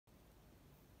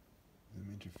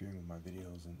interfering with my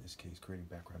videos, in this case creating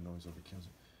background noise overkills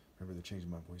it. Remember, they're changing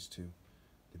my voice too.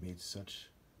 They made such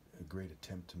a great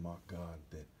attempt to mock God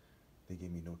that they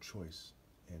gave me no choice.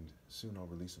 And soon I'll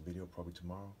release a video, probably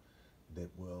tomorrow, that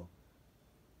will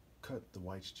cut the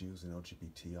whites, Jews, and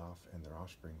LGBT off and their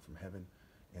offspring from heaven,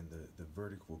 and the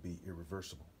verdict will be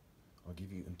irreversible. I'll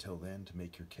give you until then to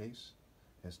make your case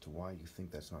as to why you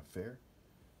think that's not fair.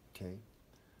 Okay?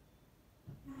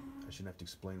 I shouldn't have to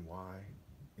explain why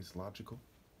it's logical.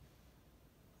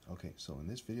 Okay, so in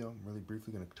this video, I'm really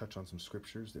briefly going to touch on some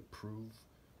scriptures that prove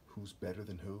who's better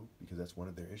than who, because that's one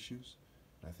of their issues.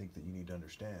 And I think that you need to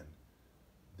understand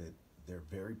that they're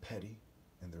very petty,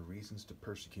 and their reasons to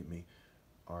persecute me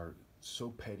are so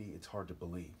petty it's hard to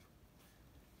believe.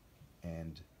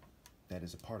 And that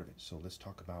is a part of it. So let's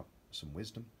talk about some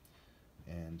wisdom,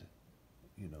 and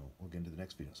we'll get into the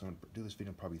next video. So I'm going to do this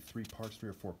video in probably 3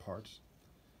 or 4 parts.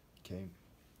 Okay,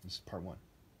 this is part 1.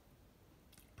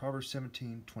 Proverbs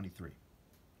 17:23.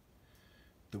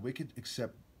 The wicked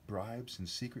accept bribes in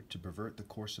secret to pervert the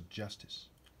course of justice.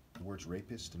 The words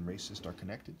rapist and racist are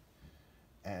connected,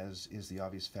 as is the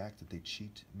obvious fact that they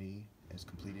cheat me as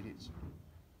complete idiots.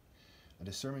 A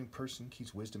discerning person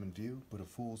keeps wisdom in view, but a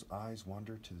fool's eyes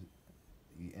wander to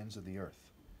the ends of the earth.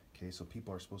 Okay, so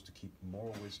people are supposed to keep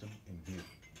moral wisdom in view.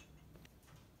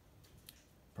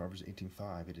 Proverbs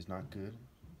 18:5. It is not good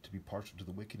to be partial to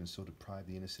the wicked and so deprive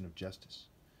the innocent of justice.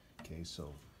 Okay,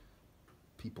 so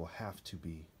people have to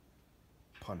be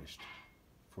punished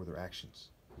for their actions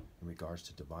in regards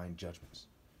to divine judgments.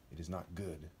 It is not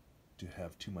good to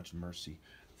have too much mercy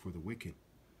for the wicked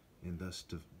and thus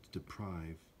to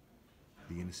deprive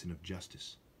the innocent of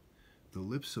justice. The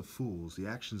lips of fools, the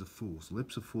actions of fools,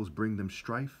 lips of fools bring them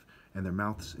strife, and their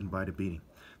mouths invite a beating.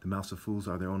 The mouths of fools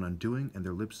are their own undoing, and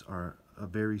their lips are a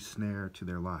very snare to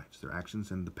their lives. Their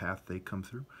actions and the path they come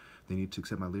through. They need to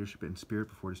accept my leadership and spirit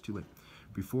before it is too late.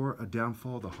 Before a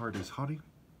downfall, the heart is haughty,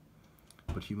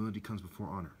 but humility comes before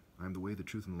honor. I am the way, the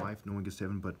truth, and the life. No one gets to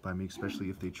heaven but by me, especially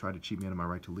if they try to cheat me out of my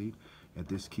right to lead at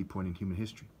this key point in human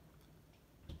history.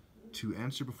 To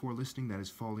answer before listening, that is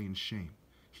folly and shame.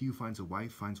 He who finds a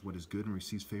wife finds what is good and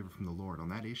receives favor from the Lord. On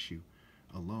that issue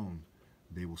alone,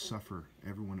 they will suffer.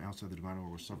 Everyone outside the divine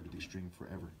order will suffer to the extreme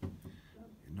forever.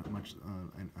 Not much,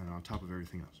 and on top of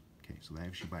everything else. Okay, so that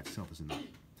issue by itself is enough.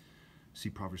 See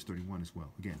Proverbs 31 as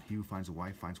well. Again, he who finds a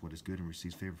wife finds what is good and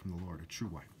receives favor from the Lord, a true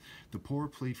wife. The poor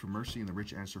plead for mercy and the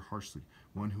rich answer harshly.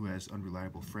 One who has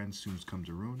unreliable friends soon comes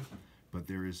to ruin, but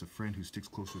there is a friend who sticks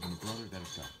closer than a brother, that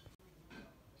is God. Okay,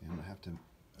 I'm going to have to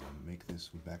make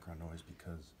this with background noise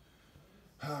because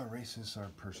racists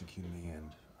are persecuting me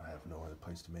and I have no other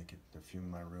place to make it. They're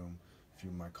fuming my room,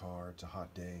 fuming my car. It's a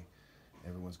hot day.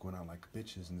 Everyone's going out like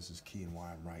bitches, and this is key and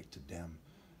why I'm right to damn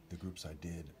the groups I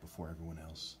did before everyone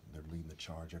else. They're leading the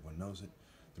charge. Everyone knows it.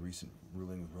 The recent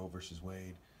ruling with Roe versus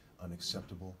Wade,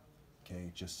 unacceptable.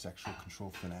 Okay, just sexual control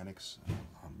fanatics.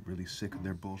 I'm really sick of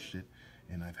their bullshit,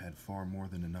 and I've had far more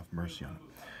than enough mercy on it.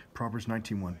 Proverbs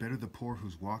 19:1. Better the poor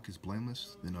whose walk is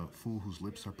blameless than a fool whose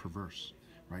lips are perverse.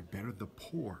 Right? Better the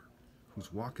poor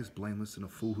whose walk is blameless than a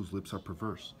fool whose lips are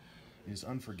perverse. It is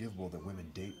unforgivable that women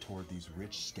date toward these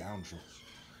rich scoundrels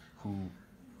who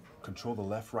control the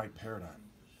left-right paradigm,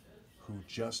 who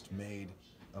just made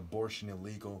abortion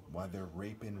illegal while they're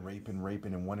raping,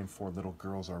 and 1 in 4 little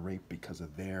girls are raped because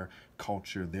of their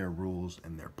culture, their rules,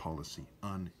 and their policy.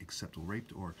 Unacceptable.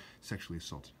 Raped or sexually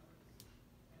assaulted.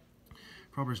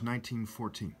 Proverbs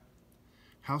 19:14.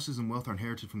 Houses and wealth are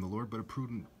inherited from the Lord, but are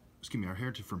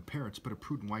inherited from parents, but a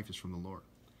prudent wife is from the Lord.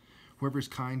 Whoever is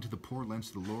kind to the poor lends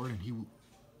to the Lord, and he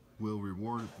will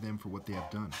reward them for what they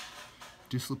have done.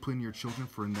 Discipline your children,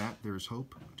 for in that there is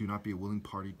hope. Do not be a willing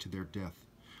party to their death.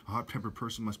 A hot-tempered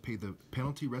person must pay the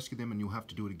penalty, rescue them, and you'll have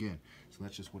to do it again. So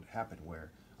that's just what happened,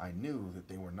 where I knew that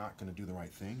they were not going to do the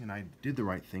right thing, and I did the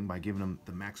right thing by giving them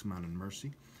the max amount of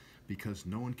mercy, because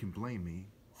no one can blame me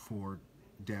for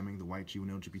damning the white, Jew,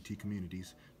 and LGBT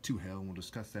communities to hell, and we'll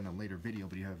discuss that in a later video.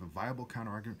 But you have a viable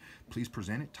counter-argument, please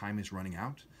present it. Time is running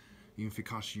out, even if it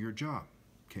costs you your job.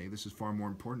 Okay, this is far more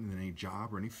important than any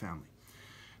job or any family.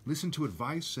 Listen to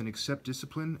advice and accept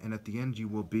discipline, and at the end you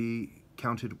will be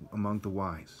counted among the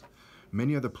wise.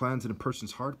 Many are the plans in a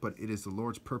person's heart, but it is the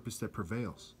Lord's purpose that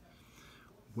prevails.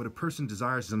 What a person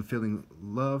desires is unfailing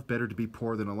love. Better to be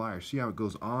poor than a liar. See how it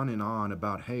goes on and on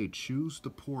about, hey, choose the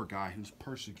poor guy who's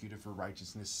persecuted for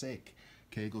righteousness' sake.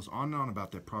 Okay, it goes on and on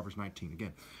about that. Proverbs 19.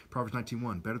 Again, Proverbs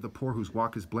 19:1. Better the poor whose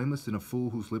walk is blameless than a fool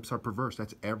whose lips are perverse.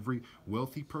 That's every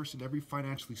wealthy person, every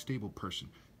financially stable person,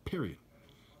 period.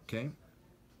 Okay?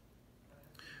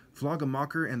 Flog a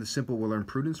mocker and the simple will learn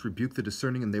prudence. Rebuke the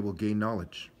discerning and they will gain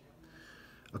knowledge.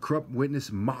 A corrupt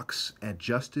witness mocks at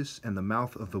justice, and the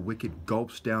mouth of the wicked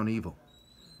gulps down evil.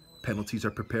 Penalties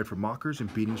are prepared for mockers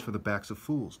and beatings for the backs of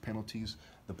fools. Penalties,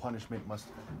 the punishment must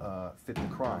fit the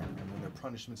crime. And when there are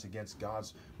punishments against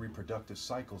God's reproductive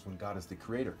cycles, when God is the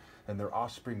creator, and their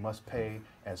offspring must pay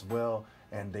as well,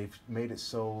 and they've made it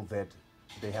so that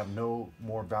they have no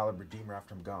more valid redeemer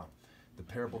after him, God. The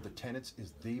parable of the tenants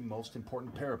is the most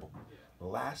important parable.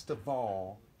 Last of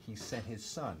all, he sent his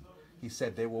son. He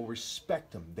said they will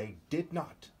respect him. They did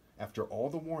not, after all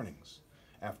the warnings,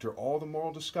 after all the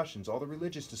moral discussions, all the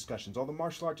religious discussions, all the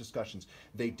martial art discussions.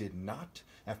 They did not,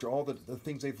 after all the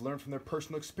things they've learned from their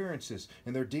personal experiences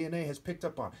and their DNA has picked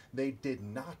up on, they did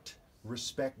not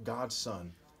respect God's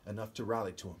son enough to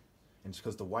rally to him. And it's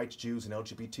because the whites, Jews, and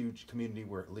LGBT community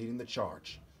were leading the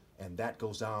charge. And that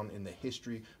goes down in the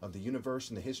history of the universe,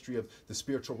 in the history of the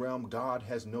spiritual realm. God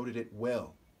has noted it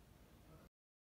well.